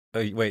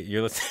Oh, wait,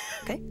 you're listening?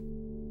 Okay.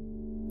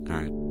 All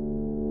right.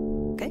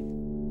 Okay.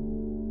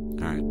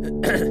 All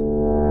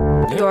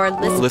right. You're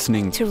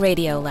Listening to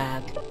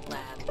Radiolab.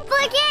 For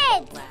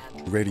kids!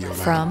 Radio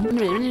From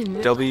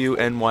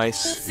WNYC.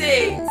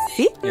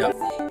 See? Yep.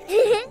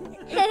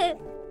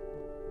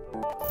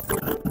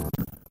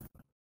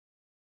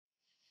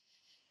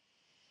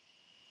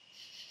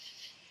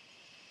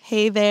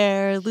 Hey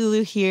there,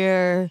 Lulu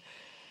here.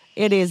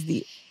 It is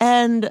the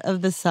end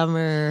of the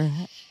summer,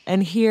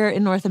 and here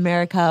in North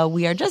America,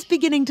 we are just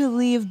beginning to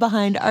leave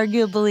behind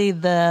arguably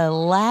the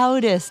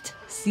loudest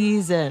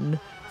season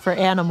for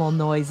animal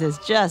noises.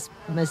 Just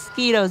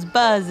mosquitoes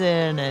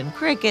buzzing and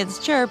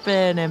crickets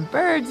chirping and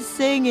birds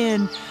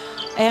singing.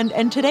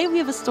 And today we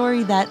have a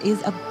story that is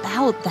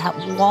about that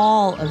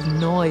wall of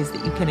noise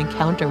that you can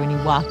encounter when you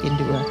walk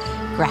into a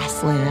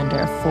grassland or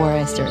a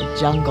forest or a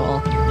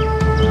jungle.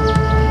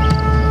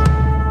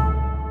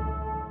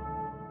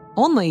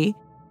 Only,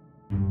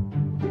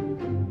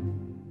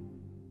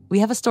 we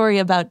have a story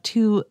about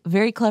two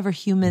very clever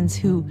humans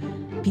who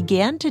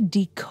began to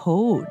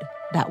decode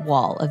that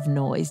wall of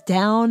noise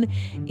down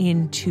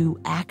into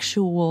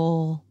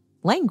actual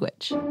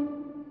language.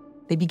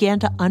 They began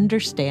to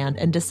understand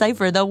and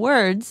decipher the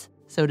words,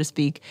 so to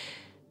speak,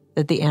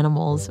 that the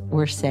animals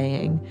were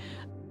saying.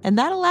 And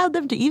that allowed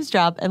them to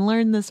eavesdrop and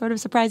learn the sort of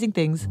surprising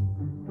things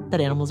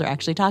that animals are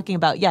actually talking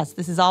about. Yes,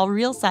 this is all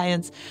real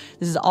science.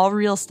 This is all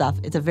real stuff.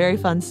 It's a very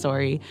fun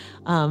story.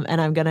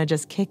 And I'm going to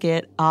just kick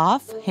it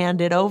off,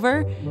 hand it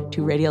over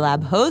to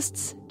Radiolab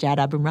hosts, Jad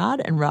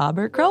Abumrad and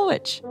Robert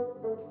Krulwich.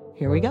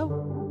 Here we go.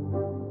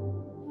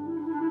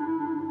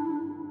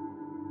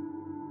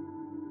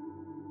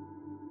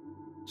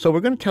 So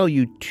we're going to tell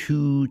you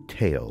two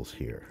tales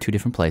here. Two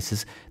different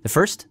places. The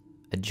first,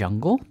 a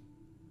jungle,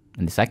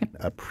 and the second?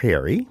 A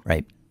prairie.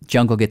 Right.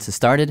 Jungle gets us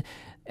started,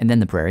 and then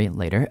the prairie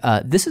later.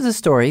 This is a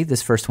story,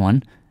 this first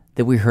one,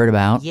 that we heard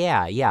about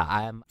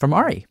from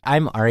Ari.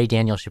 I'm Ari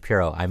Daniel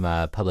Shapiro. I'm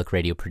a public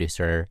radio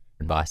producer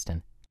in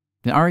Boston.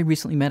 And Ari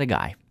recently met a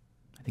guy,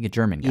 I think a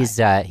German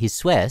guy. He's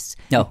Swiss.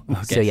 No,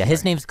 okay. So yeah,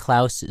 his name's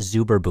Klaus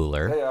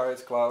Zuberbuehler. Hey, Ari,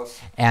 it's Klaus.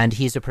 And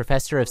he's a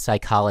professor of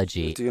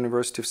psychology At the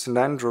University of St.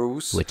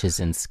 Andrews. which is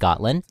in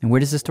Scotland. And where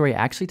does the story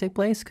actually take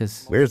place?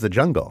 Because Where's the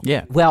jungle?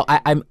 yeah. Well,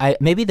 I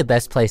maybe the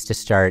best place to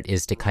start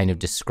is to kind of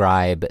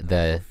describe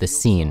the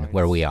scene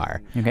where we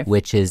are, Okay.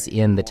 which is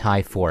in the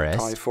Thai forest,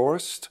 Thai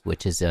forest.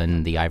 which is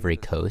in the Ivory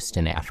Coast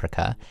in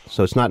Africa.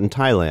 So it's not in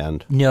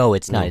Thailand. No,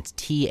 it's not. It's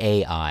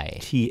TAI.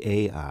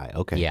 T-A-I.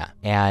 Okay. Yeah.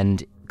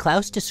 And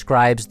Klaus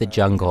describes the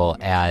jungle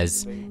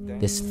as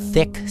this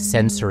thick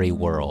sensory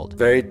world.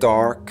 Very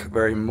dark,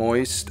 very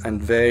moist,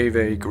 and very,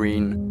 very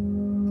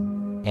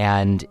green.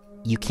 And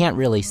you can't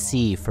really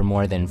see for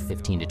more than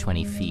 15 to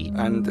 20 feet.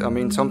 And, I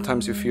mean,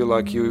 sometimes you feel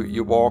like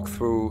you walk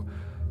through,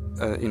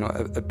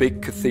 a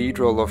big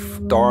cathedral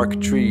of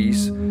dark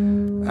trees,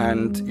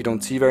 and you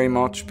don't see very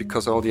much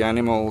because all the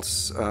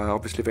animals are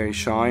obviously very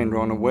shy and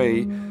run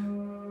away.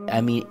 I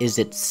mean, is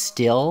it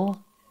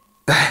still?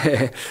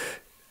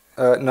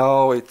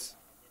 No, it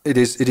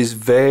is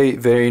very,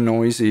 very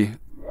noisy.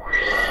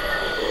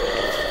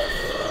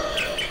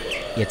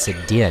 It's a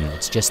din.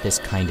 It's just this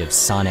kind of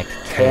sonic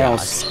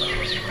chaos.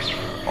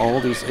 All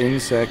these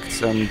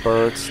insects and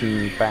birds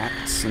and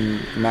bats and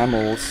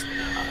mammals,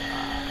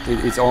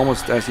 it's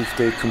almost as if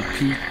they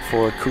compete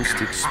for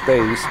acoustic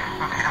space.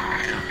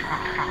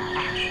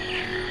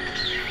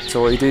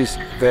 So it is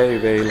very,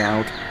 very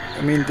loud.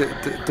 I mean,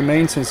 the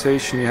main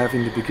sensation you have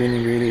in the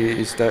beginning really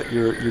is that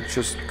you're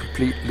just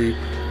completely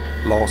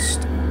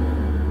lost.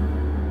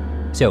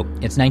 So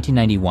it's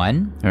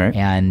 1991, All right.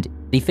 and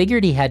he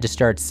figured he had to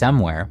start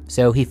somewhere,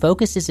 so he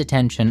focused his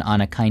attention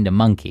on a kind of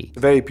monkey A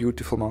very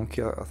beautiful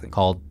monkey, I think.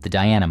 called the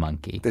Diana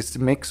monkey. There's a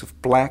mix of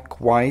black,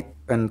 white,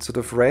 and sort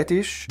of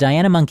reddish.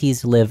 Diana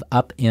monkeys live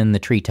up in the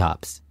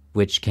treetops,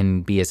 which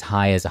can be as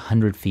high as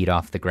 100 feet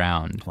off the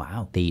ground.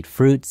 Wow. They eat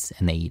fruits,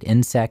 and they eat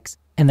insects,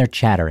 and they're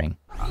chattering.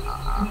 A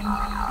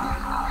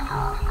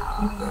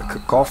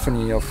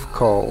cacophony of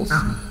calls.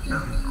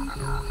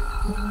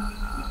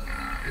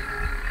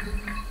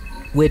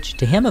 Which,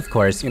 to him, of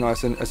course,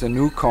 As a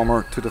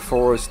newcomer to the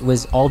forest,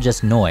 was all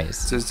just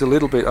noise. it's a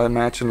little bit, I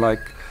imagine,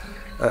 like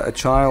a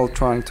child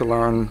trying to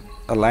learn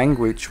a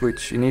language,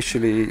 which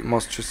initially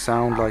must just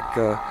sound like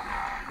a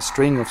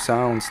string of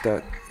sounds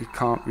that he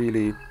can't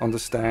really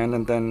understand,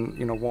 and then,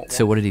 what...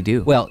 So what did he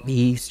do? Well,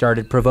 he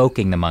started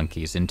provoking the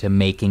monkeys into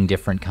making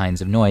different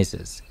kinds of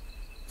noises.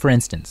 For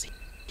instance,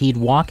 he'd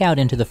walk out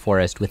into the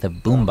forest with a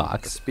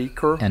boombox A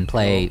speaker. and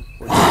play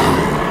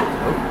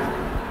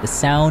the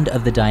sound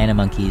of the Diana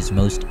monkey's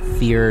most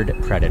feared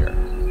predator,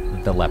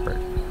 the leopard.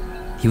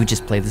 He would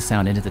just play the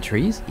sound into the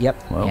trees?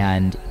 Yep. Whoa.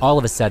 And all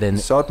of a sudden,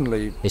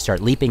 Suddenly, they start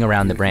leaping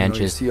around the you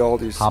branches, see all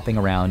this hopping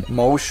around,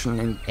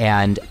 motion,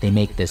 and they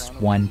make this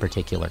one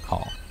particular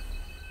call.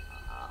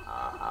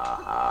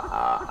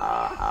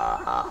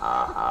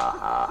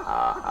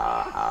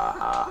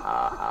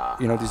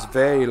 these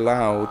very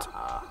loud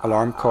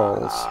alarm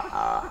calls.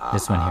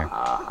 This one here.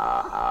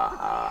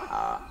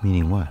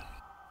 Meaning what?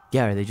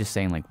 Yeah, are they just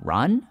saying, like,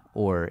 run?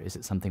 Or is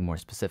it something more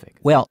specific?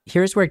 Well,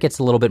 here's where it gets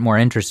a little bit more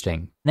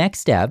interesting. Next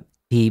step,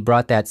 he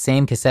brought that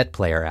same cassette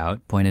player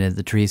out. Pointed at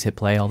the trees, hit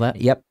play, all that?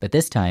 Yep, but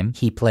this time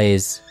he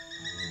plays...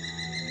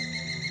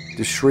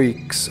 The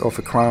shrieks of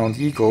a crowned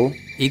eagle.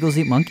 Eagles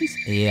eat monkeys?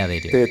 Yeah, they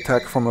do. They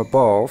attack from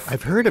above.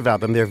 I've heard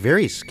about them. They're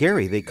very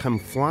scary. They come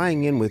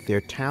flying in with their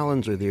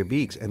talons or their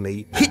beaks, and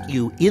they hit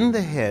you in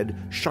the head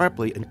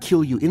sharply and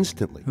kill you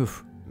instantly.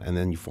 Oof. And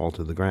then you fall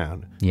to the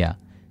ground. Yeah.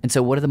 And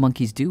so what do the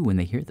monkeys do when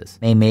they hear this?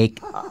 They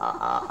make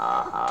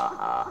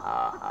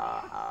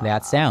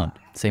that sound.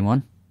 Same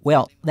one?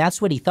 Well,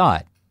 that's what he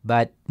thought.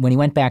 But when he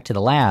went back to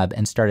the lab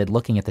and started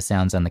looking at the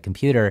sounds on the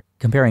computer,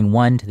 comparing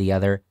one to the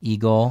other,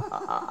 eagle,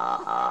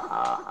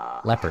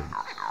 leopard,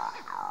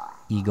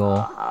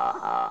 eagle,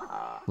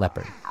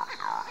 leopard,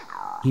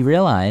 he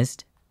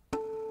realized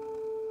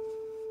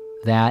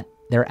that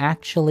they're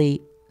actually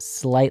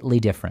slightly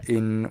different.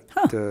 In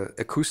the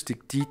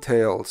acoustic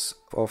details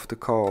of the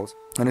calls.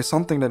 And it's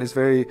something that is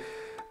very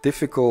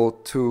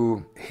difficult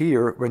to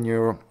hear when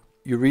you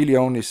really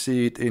only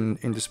see it in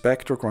the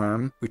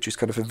spectrogram, which is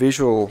kind of a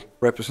visual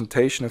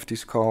representation of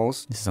these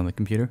calls. This is on the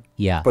computer?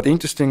 Yeah. But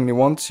interestingly,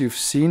 once you've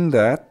seen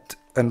that,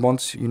 and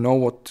once you know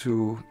what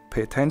to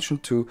pay attention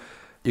to,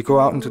 you go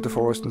out into the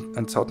forest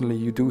and suddenly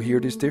you do hear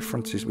these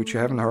differences, which you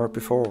haven't heard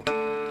before.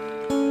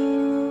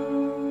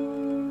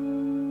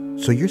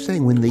 So you're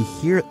saying when they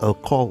hear a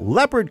call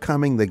leopard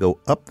coming, they go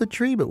up the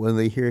tree, but when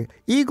they hear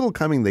eagle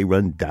coming, they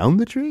run down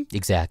the tree?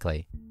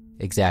 Exactly.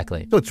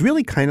 So it's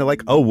really kind of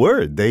like a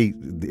word.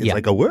 It's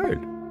like a word.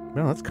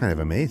 Well, that's kind of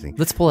amazing.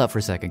 Let's pull out for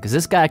a second, because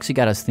this guy actually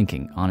got us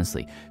thinking,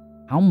 honestly.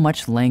 How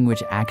much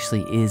language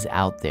actually is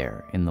out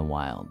there in the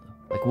wild?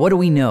 Like, what do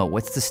we know?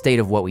 What's the state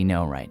of what we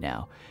know right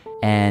now?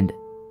 And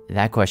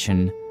that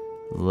question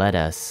led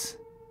us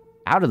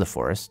out of the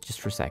forest, just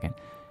for a second,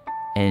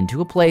 and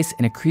to a place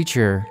and a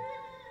creature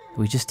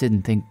we just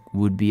didn't think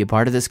would be a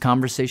part of this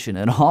conversation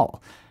at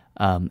all.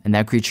 And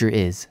that creature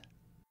is...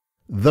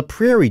 the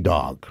prairie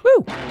dog.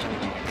 Woo!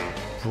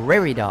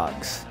 Prairie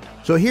dogs.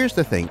 So here's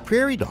the thing.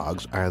 Prairie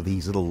dogs are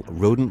these little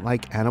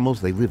rodent-like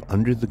animals. They live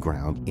under the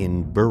ground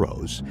in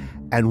burrows.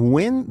 And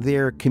when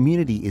their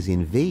community is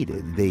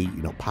invaded, they,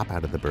 pop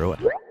out of the burrow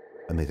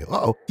and they say,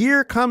 uh-oh,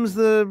 here comes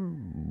the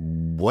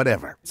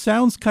whatever.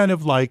 Sounds kind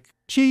of like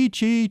chee,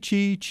 chee,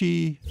 chee,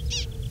 chee.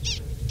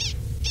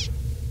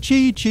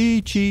 Chee,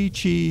 chee, chee,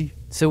 chee.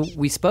 So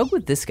we spoke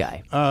with this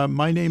guy.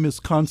 My name is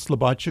Con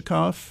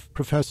Slobodchikoff,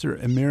 Professor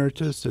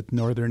Emeritus at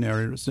Northern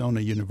Arizona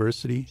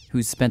University.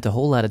 Who's spent a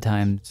whole lot of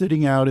time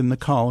sitting out in the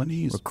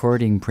colonies,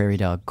 recording prairie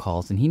dog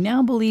calls. And he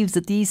now believes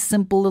that these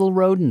simple little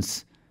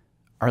rodents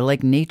are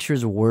like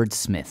nature's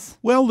wordsmiths.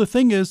 Well, the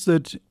thing is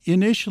that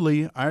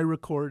initially I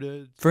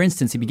recorded... For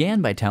instance, he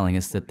began by telling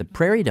us that the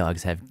prairie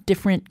dogs have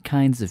different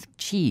kinds of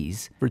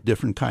cheese for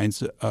different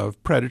kinds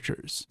of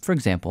predators. For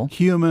example,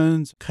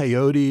 humans,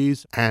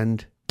 coyotes,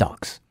 and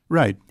dogs.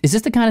 Right. Is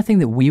this the kind of thing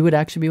that we would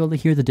actually be able to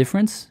hear the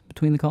difference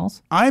between the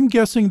calls? I'm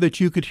guessing that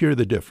you could hear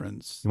the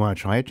difference. You want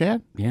to try it,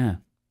 Chad? Yeah.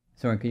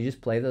 Soren, could you just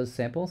play those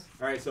samples?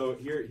 All right, so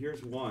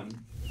here's one.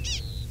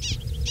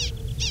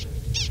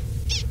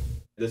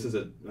 This is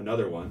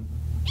another one.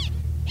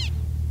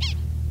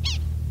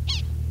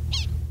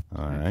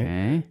 All right.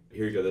 Okay.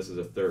 Here you go. This is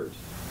a third.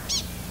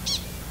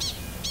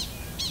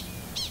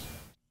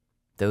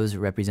 Those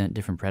represent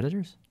different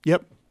predators?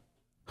 Yep.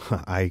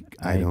 I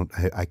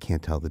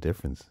can't tell the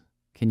difference.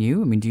 Can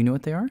you? I mean, do you know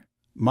what they are?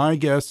 My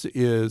guess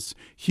is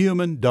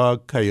human,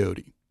 dog,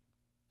 coyote.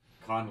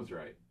 Con was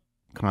right.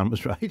 Con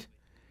was right?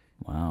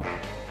 Wow.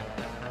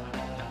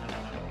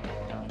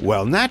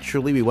 Well,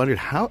 naturally, we wondered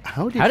how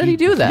did he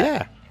do that?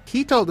 Yeah.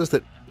 He told us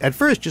that at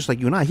first, just like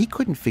you and I, he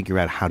couldn't figure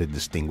out how to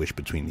distinguish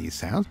between these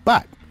sounds,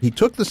 but he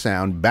took the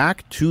sound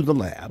back to the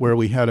lab. Where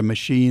we had a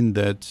machine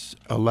that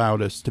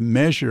allowed us to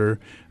measure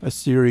a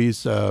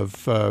series of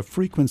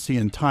frequency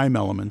and time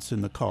elements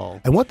in the call.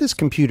 And what this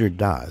computer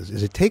does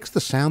is it takes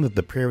the sound that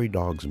the prairie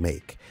dogs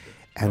make,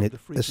 and it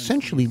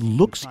essentially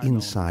looks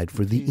inside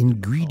for the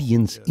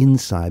ingredients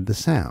inside the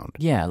sound.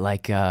 Yeah,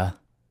 like, well,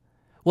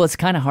 it's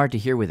kind of hard to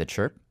hear with a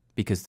chirp,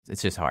 because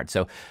it's just hard.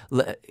 So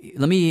let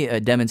me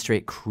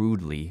demonstrate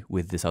crudely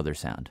with this other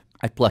sound.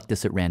 I plucked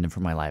this at random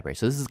from my library.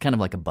 So this is kind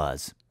of like a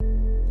buzz.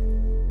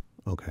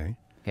 Okay.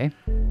 Okay?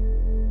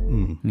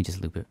 Let me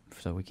just loop it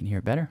so we can hear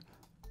it better.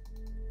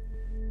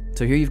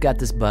 So here you've got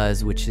this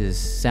buzz, which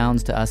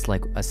sounds to us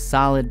like a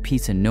solid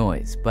piece of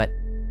noise. But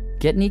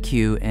get an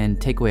EQ and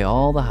take away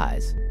all the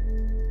highs.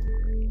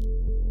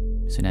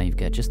 So now you've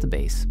got just the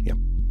bass. Yep.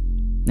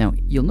 Now,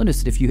 you'll notice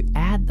that if you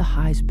add the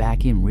highs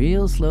back in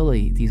real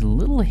slowly, these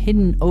little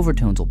hidden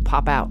overtones will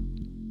pop out.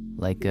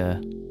 Like,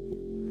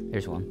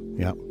 there's one.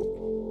 Yep.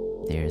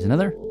 There's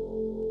another.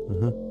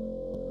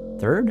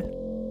 Third.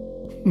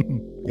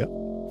 Yep.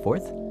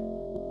 Fourth.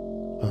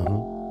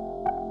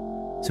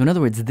 So in other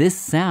words, this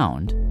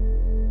sound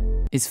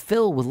is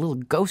filled with little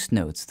ghost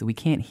notes that we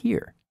can't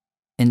hear.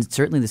 And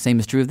certainly the same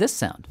is true of this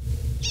sound.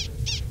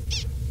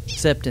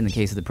 Except in the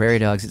case of the prairie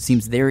dogs, it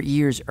seems their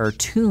ears are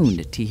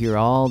tuned to hear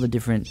all the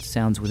different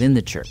sounds within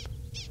the chirp.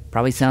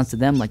 Probably sounds to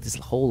them like this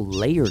whole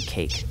layer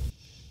cake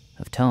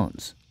of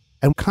tones.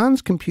 And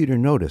Con's computer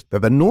noticed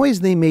that the noise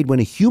they made when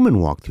a human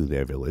walked through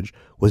their village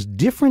was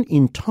different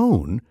in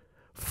tone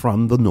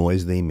from the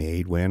noise they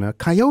made when a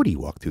coyote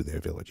walked through their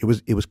village.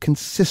 It was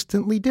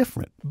consistently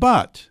different.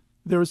 But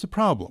there was a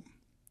problem.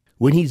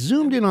 When he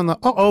zoomed in on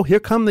the, here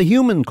come the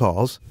human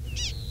calls.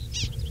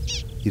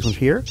 These ones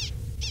here?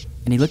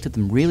 And he looked at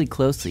them really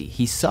closely.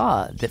 He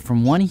saw that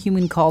from one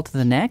human call to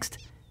the next,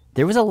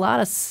 there was a lot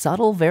of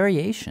subtle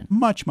variation.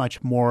 Much,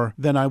 much more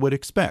than I would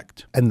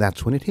expect. And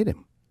that's when it hit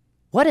him.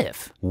 What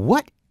if?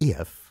 What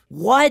if?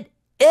 What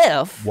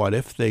if? What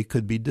if they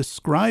could be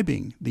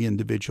describing the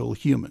individual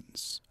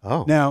humans?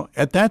 Oh. Now,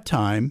 at that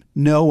time,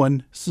 no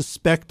one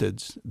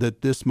suspected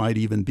that this might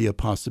even be a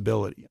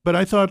possibility. But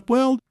I thought,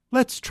 well,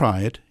 let's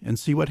try it and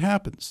see what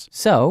happens.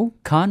 So,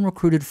 Con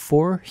recruited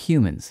 4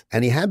 humans.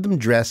 And he had them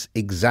dress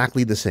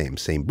exactly the same.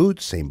 Same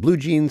boots, same blue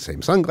jeans,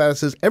 same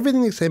sunglasses,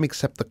 everything the same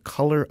except the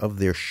color of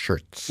their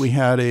shirts. We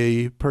had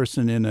a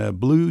person in a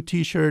blue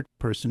T-shirt,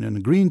 person in a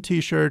green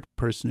T-shirt,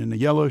 person in a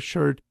yellow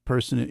shirt,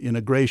 person in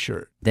a gray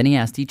shirt. Then he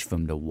asked each of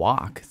them to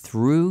walk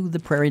through the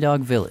prairie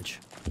dog village.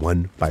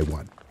 One by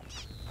one.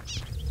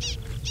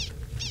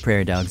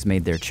 Prairie dogs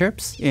made their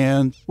chirps.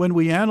 And when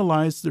we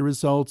analyzed the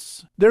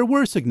results, there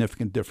were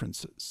significant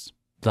differences.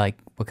 Like,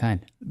 what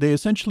kind? They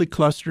essentially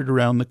clustered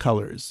around the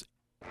colors.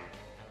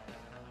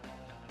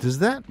 Does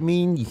that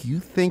mean you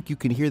think you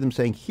can hear them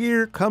saying,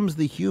 here comes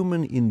the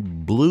human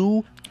in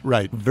blue?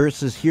 Right.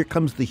 Versus here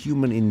comes the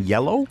human in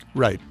yellow?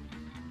 Right.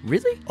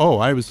 Really? Oh,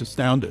 I was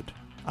astounded.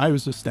 And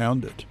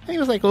he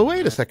was like, well,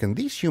 wait a second.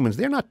 These humans,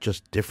 they're not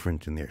just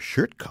different in their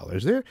shirt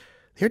colors. They're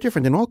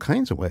different in all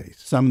kinds of ways.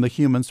 Some of the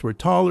humans were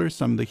taller,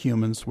 some of the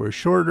humans were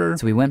shorter.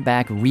 So we went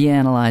back,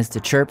 reanalyzed the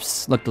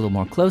chirps, looked a little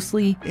more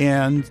closely,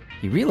 and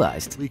he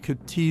realized we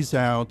could tease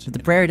out that the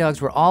prairie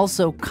dogs were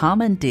also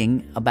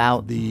commenting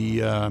about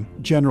the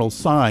general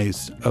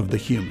size of the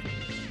human.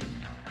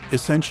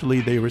 Essentially,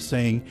 they were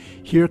saying,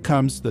 here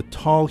comes the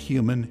tall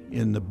human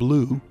in the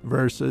blue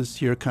versus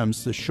here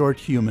comes the short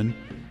human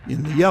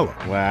in the yellow.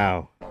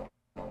 Wow.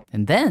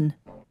 And then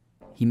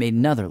he made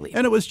another leap.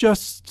 And it was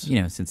just,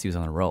 since he was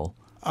on a roll.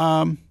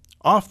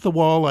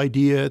 Off-the-wall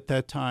idea at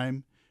that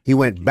time. He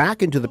went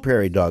back into the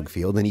prairie dog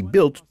field and he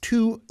built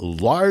 2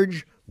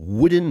 large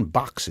wooden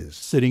boxes.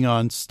 Sitting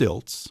on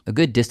stilts. A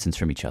good distance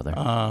from each other.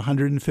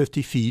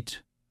 150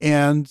 feet.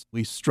 And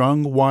we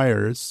strung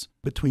wires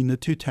between the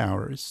 2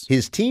 towers.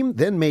 His team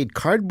then made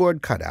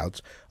cardboard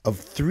cutouts of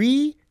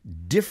 3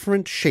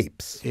 different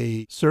shapes.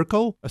 A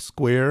circle, a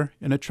square,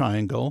 and a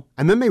triangle.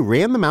 And then they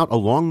ran them out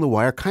along the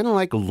wire, kind of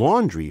like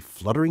laundry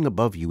fluttering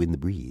above you in the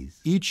breeze.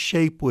 Each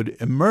shape would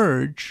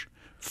emerge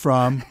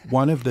from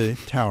one of the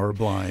tower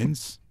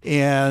blinds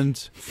and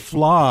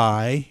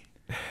fly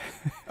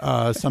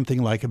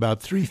something like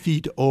about 3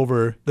 feet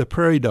over the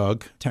prairie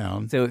dog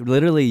town. So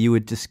literally you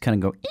would just kind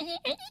of go,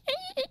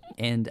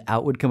 and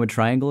out would come a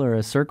triangle or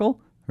a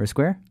circle or a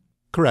square?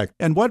 Correct.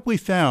 And what we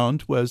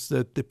found was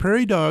that the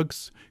prairie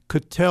dogs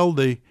could tell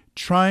the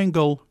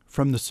triangle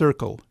from the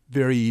circle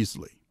very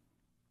easily.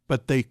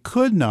 But they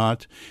could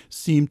not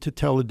seem to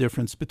tell the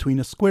difference between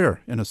a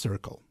square and a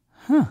circle.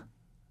 Huh.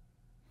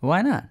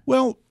 Why not?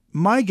 Well,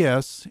 my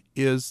guess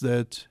is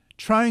that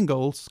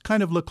triangles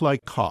kind of look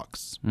like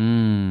hawks.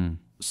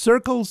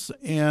 Circles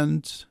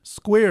and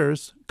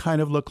squares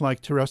kind of look like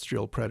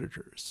terrestrial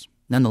predators.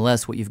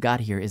 Nonetheless, what you've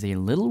got here is a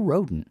little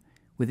rodent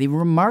with a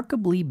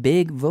remarkably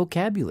big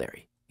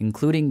vocabulary,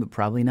 including but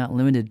probably not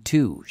limited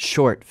to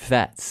short,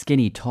 fat,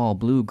 skinny, tall,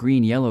 blue,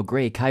 green, yellow,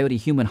 gray, coyote,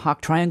 human,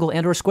 hawk, triangle,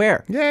 and or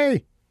square.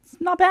 Yay! It's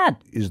not bad.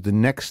 Is the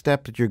next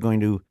step that you're going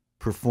to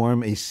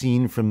perform a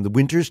scene from The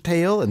Winter's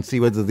Tale and see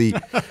whether the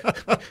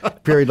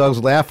prairie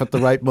dogs laugh at the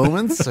right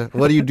moments?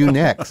 What do you do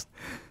next?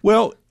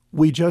 Well,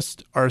 we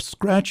just are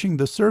scratching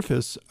the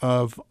surface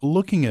of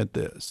looking at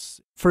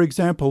this. For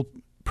example,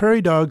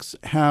 prairie dogs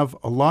have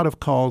a lot of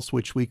calls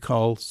which we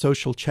call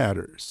social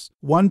chatters.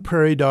 One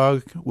prairie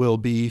dog will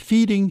be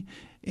feeding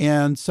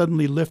and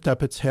suddenly lift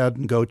up its head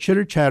and go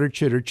chitter, chatter,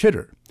 chitter,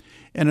 chitter.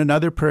 And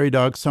another prairie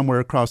dog somewhere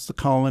across the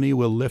colony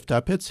will lift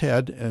up its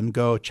head and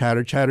go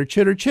chatter, chatter,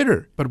 chitter,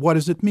 chitter. But what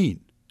does it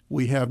mean?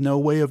 We have no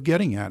way of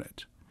getting at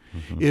it.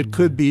 It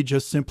could be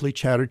just simply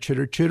chatter,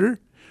 chitter, chitter,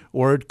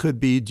 or it could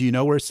be, do you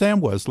know where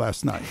Sam was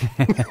last night?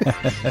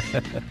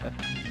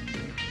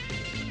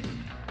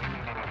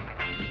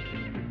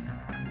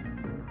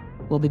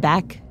 We'll be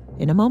back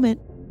in a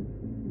moment.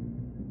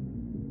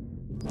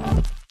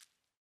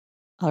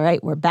 All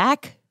right, we're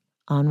back.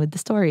 On with the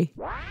story.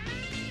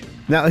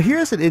 Now,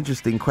 here's an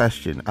interesting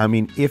question. I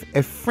mean, if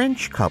a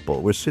French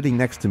couple were sitting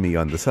next to me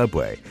on the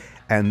subway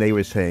and they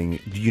were saying,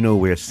 do you know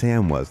where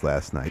Sam was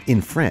last night?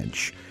 In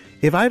French.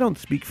 If I don't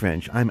speak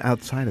French, I'm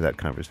outside of that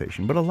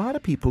conversation. But a lot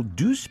of people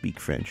do speak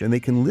French, and they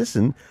can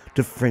listen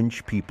to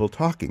French people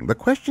talking. The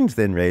question's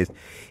then raised,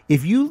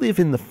 if you live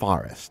in the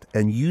forest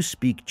and you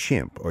speak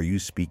chimp, or you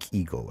speak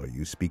eagle, or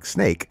you speak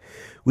snake,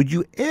 would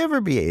you ever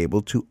be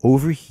able to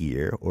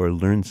overhear or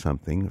learn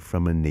something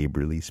from a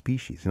neighborly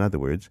species? In other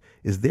words,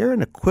 is there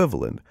an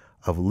equivalent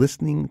of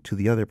listening to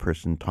the other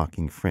person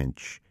talking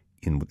French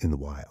in the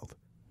wild?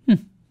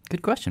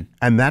 Good question.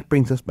 And that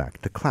brings us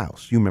back to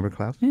Klaus. You remember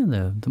Klaus? Yeah,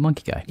 the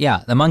monkey guy.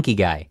 Yeah, the monkey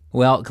guy.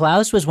 Well,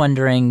 Klaus was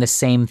wondering the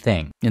same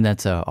thing. And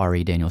that's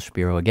Ari Daniel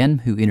Shapiro again,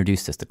 who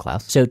introduced us to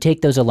Klaus. So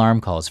take those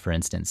alarm calls, for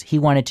instance. He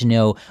wanted to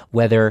know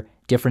whether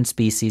different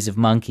species of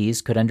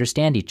monkeys could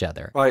understand each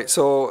other. Right,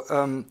 so...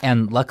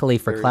 and luckily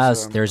for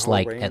Klaus, there's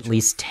like at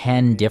least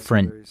 10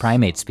 different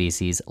primate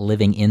species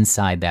living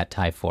inside that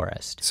Thai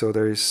forest. So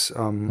there's...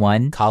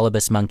 1,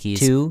 colobus monkeys.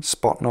 2,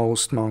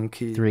 spot-nosed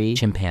monkey. 3,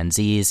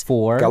 chimpanzees.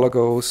 4,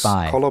 galagos.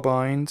 5,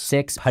 colobines.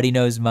 6,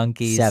 putty-nosed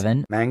monkeys.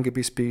 7,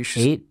 mangabe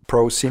species. 8,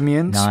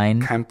 prosimians.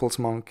 9, Campbell's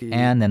monkey.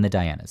 and then the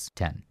Dianas.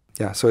 10.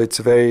 Yeah, so it's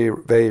a very,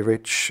 very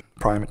rich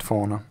primate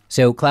fauna.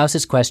 So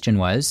Klaus's question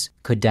was,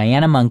 could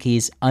Diana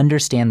monkeys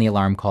understand the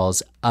alarm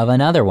calls of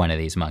another one of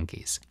these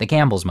monkeys, the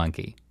Campbell's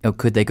monkey? Oh,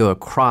 could they go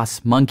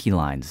across monkey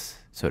lines,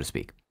 so to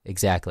speak?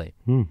 Exactly.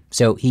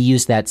 So he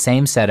used that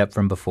same setup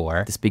from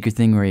before. The speaker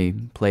thing where he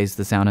plays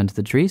the sound into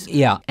the trees?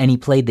 Yeah, and he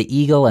played the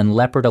eagle and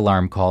leopard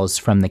alarm calls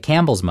from the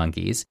Campbell's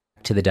monkeys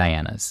to the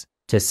Dianas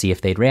to see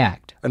if they'd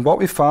react. And what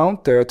we found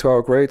there, to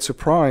our great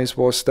surprise,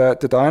 was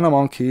that the Diana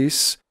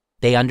monkeys...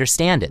 they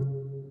understand it.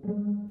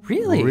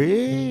 Really?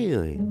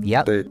 Really?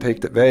 Yep. They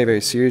take that very,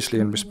 very seriously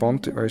and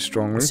respond to it very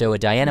strongly. So a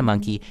Diana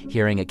monkey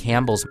hearing a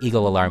Campbell's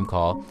eagle alarm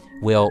call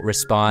will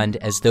respond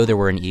as though there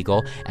were an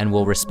eagle and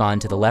will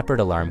respond to the leopard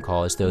alarm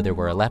call as though there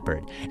were a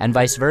leopard, and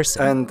vice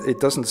versa. And it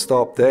doesn't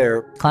stop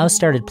there. Klaus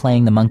started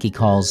playing the monkey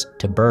calls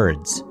to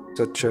birds,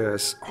 such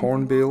as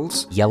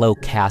hornbills.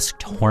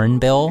 Yellow-casqued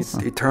hornbill.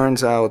 It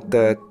turns out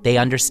that they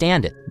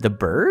understand it. The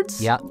birds?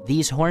 Yeah,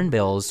 these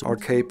hornbills are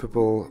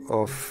capable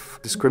of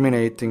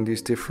discriminating these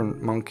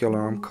different monkey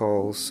alarm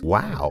calls.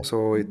 Wow.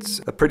 So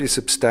it's a pretty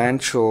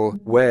substantial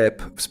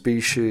web of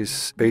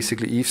species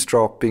basically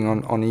eavesdropping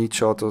on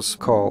each other's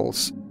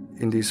calls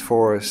in these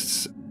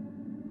forests.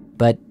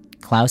 But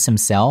Klaus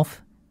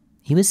himself,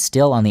 he was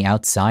still on the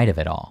outside of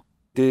it all.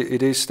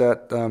 It is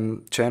that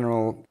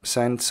general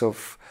sense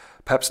of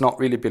perhaps not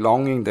really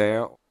belonging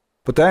there.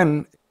 But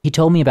then... he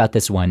told me about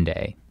this one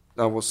day.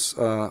 I was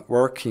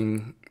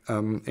working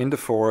in the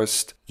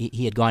forest.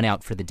 He had gone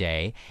out for the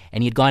day,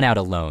 and he had gone out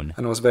alone.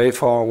 And was very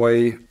far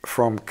away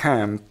from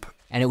camp.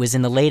 And it was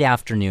in the late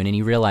afternoon, and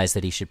he realized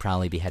that he should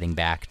probably be heading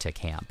back to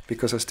camp.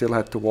 Because I still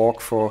had to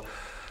walk for,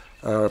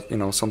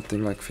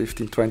 something like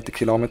 15, 20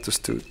 kilometers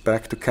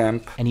back to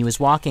camp. And he was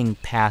walking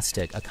past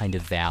a kind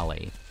of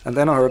valley. And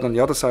then I heard on the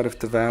other side of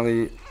the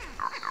valley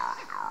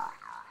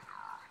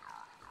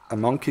a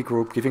monkey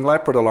group giving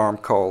leopard alarm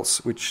calls,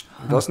 which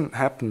doesn't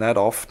happen that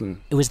often.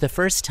 It was the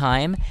first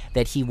time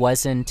that he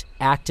wasn't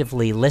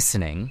actively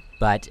listening,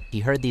 but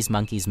he heard these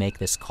monkeys make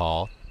this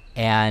call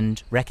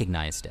and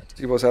recognized it.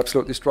 It was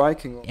absolutely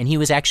striking. And he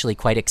was actually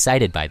quite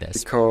excited by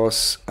this.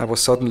 Because I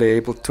was suddenly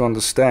able to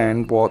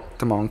understand what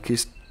the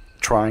monkeys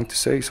trying to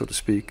say, so to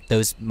speak.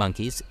 Those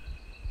monkeys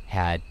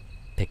had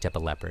picked up a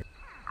leopard.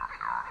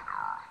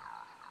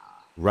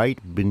 Right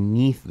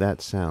beneath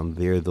that sound,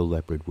 there the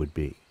leopard would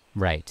be.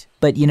 Right.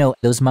 But,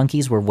 those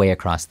monkeys were way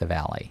across the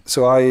valley.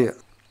 So I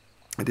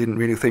didn't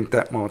really think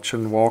that much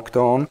and walked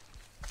on,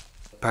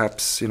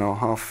 perhaps,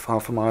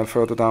 half a mile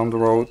further down the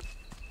road.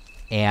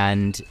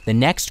 And the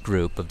next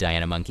group of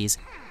Diana monkeys,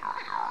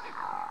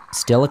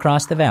 still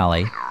across the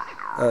valley,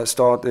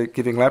 started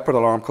giving leopard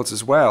alarm calls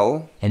as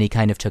well. And he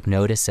kind of took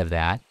notice of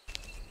that.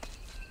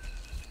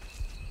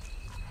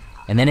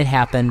 And then it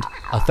happened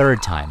a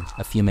third time,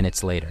 a few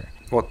minutes later.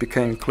 What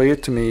became clear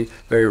to me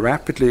very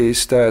rapidly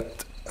is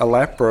that a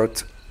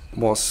leopard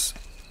was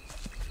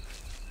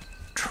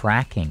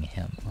tracking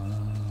him.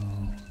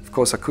 Of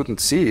course, I couldn't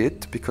see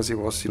it because it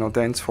was,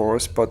 dense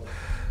forest, but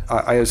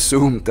I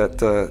assumed that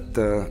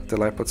the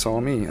leopard saw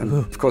me. And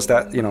of course,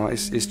 that,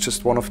 is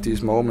just one of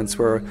these moments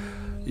where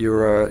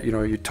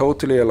you're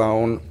totally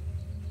alone,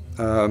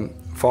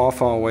 far,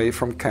 far away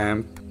from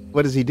camp.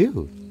 What does he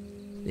do?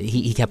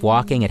 He kept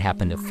walking. It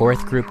happened. A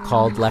fourth group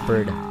called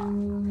leopard,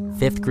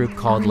 fifth group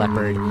called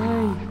leopard,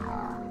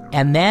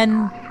 and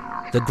then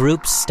the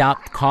group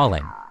stopped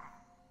calling.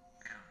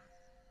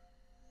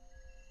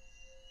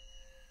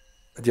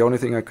 The only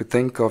thing I could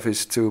think of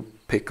is to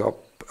pick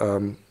up,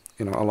 a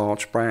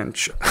large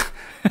branch.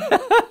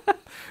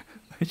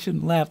 I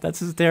shouldn't laugh. That's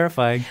just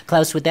terrifying.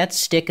 Klaus, would that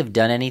stick have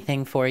done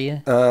anything for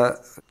you?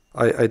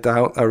 I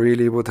doubt I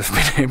really would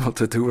have been able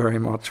to do very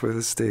much with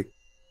a stick.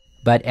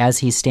 But as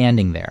he's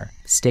standing there,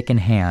 stick in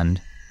hand,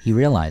 he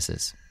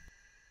realizes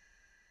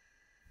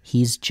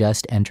he's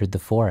just entered the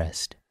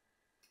forest.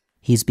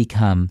 He's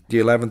become the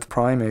 11th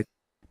primate.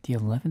 The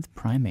 11th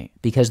primate?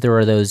 Because there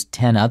are those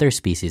 10 other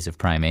species of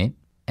primate,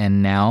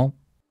 and now...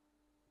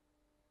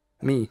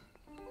 me.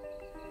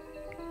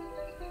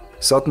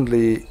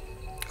 Suddenly,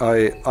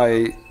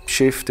 I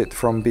shifted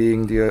from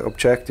being the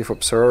objective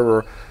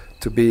observer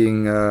to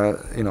being,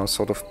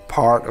 sort of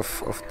part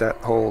of that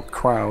whole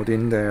crowd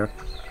in there.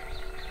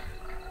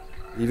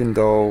 Even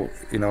though,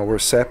 we're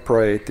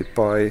separated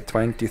by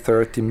 20,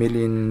 30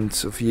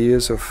 millions of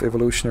years of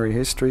evolutionary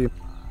history,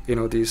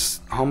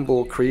 these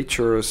humble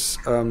creatures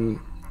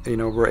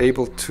were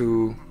able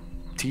to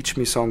teach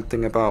me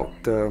something about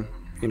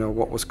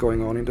what was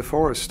going on in the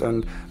forest.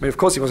 And I mean, of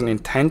course, it wasn't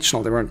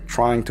intentional. They weren't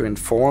trying to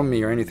inform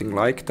me or anything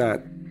like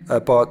that.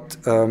 But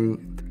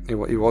it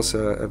was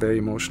a very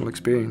emotional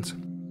experience.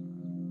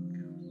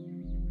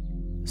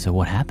 So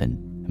what happened?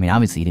 I mean,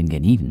 obviously he didn't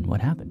get eaten.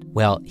 What happened?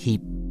 Well, he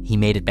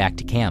made it back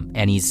to camp,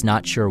 and he's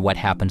not sure what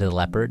happened to the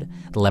leopard.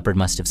 The leopard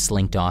must have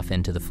slinked off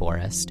into the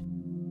forest.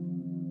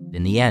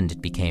 In the end,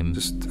 it became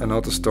just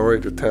another story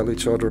to tell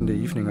each other in the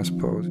evening, I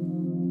suppose.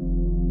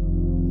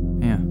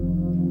 Yeah.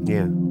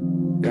 Yeah.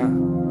 Yeah.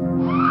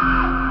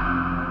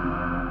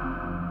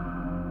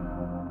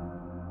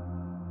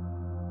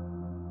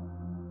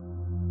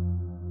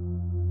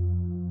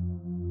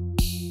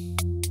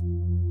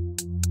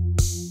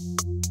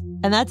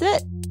 And that's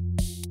it.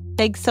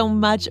 Thanks so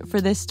much for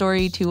this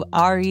story to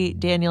Ari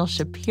Daniel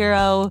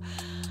Shapiro.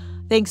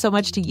 Thanks so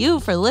much to you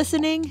for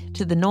listening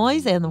to the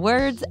noise and the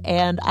words.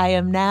 And I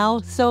am now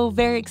so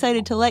very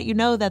excited to let you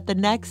know that the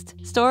next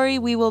story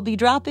we will be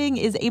dropping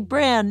is a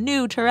brand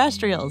new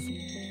Terrestrials.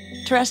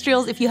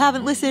 Terrestrials, if you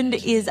haven't listened,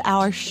 is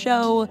our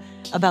show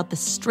about the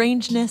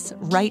strangeness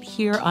right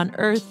here on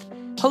Earth,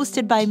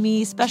 hosted by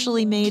me,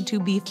 specially made to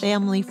be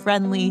family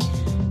friendly.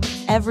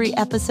 Every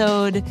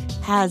episode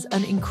has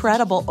an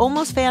incredible,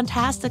 almost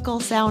fantastical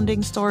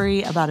sounding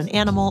story about an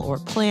animal or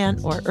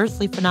plant or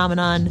earthly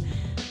phenomenon,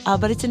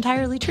 but it's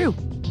entirely true.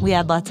 We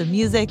add lots of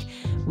music.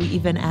 We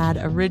even add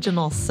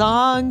original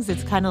songs.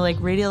 It's kind of like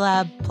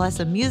Radiolab plus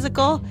a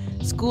musical,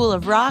 School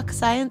of Rock,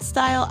 science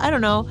style. I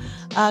don't know.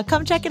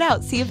 Come check it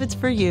out. See if it's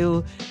for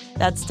you.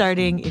 That's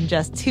starting in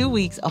just 2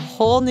 weeks, a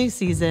whole new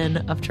season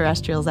of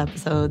Terrestrials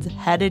episodes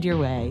headed your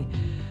way.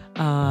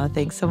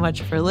 Thanks so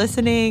much for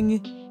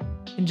listening.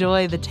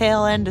 Enjoy the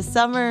tail end of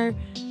summer.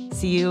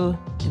 See you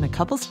in a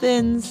couple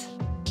spins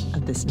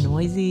of this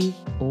noisy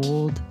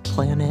old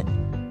planet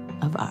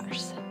of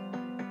ours.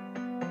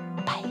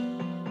 Bye.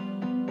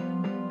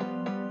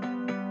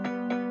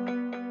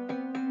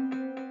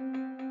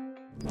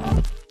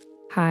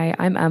 Hi,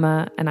 I'm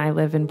Emma, and I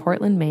live in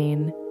Portland,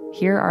 Maine.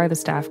 Here are the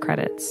staff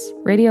credits.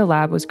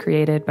 Radiolab was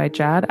created by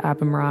Jad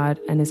Abumrad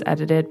and is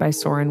edited by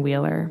Soren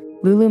Wheeler.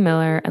 Lulu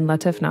Miller and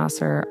Latif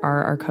Nasser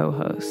are our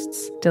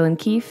co-hosts. Dylan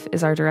Keefe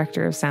is our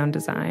director of sound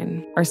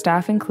design. Our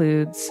staff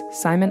includes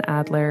Simon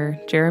Adler,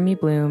 Jeremy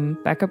Bloom,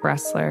 Becca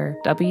Bressler,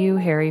 W.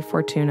 Harry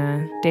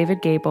Fortuna,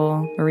 David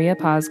Gable, Maria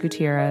Paz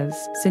Gutierrez,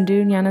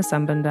 Sindhu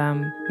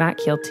Gnanasambandam, Matt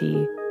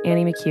Kielty,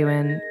 Annie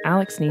McEwen,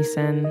 Alex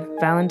Neeson,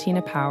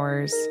 Valentina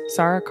Powers,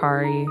 Sarah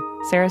Kari,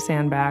 Sarah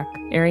Sandbach,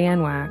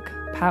 Ariane Wack,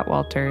 Pat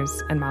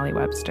Walters, and Molly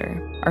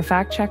Webster. Our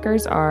fact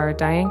checkers are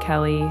Diane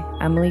Kelly,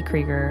 Emily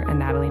Krieger, and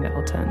Natalie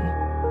Middleton.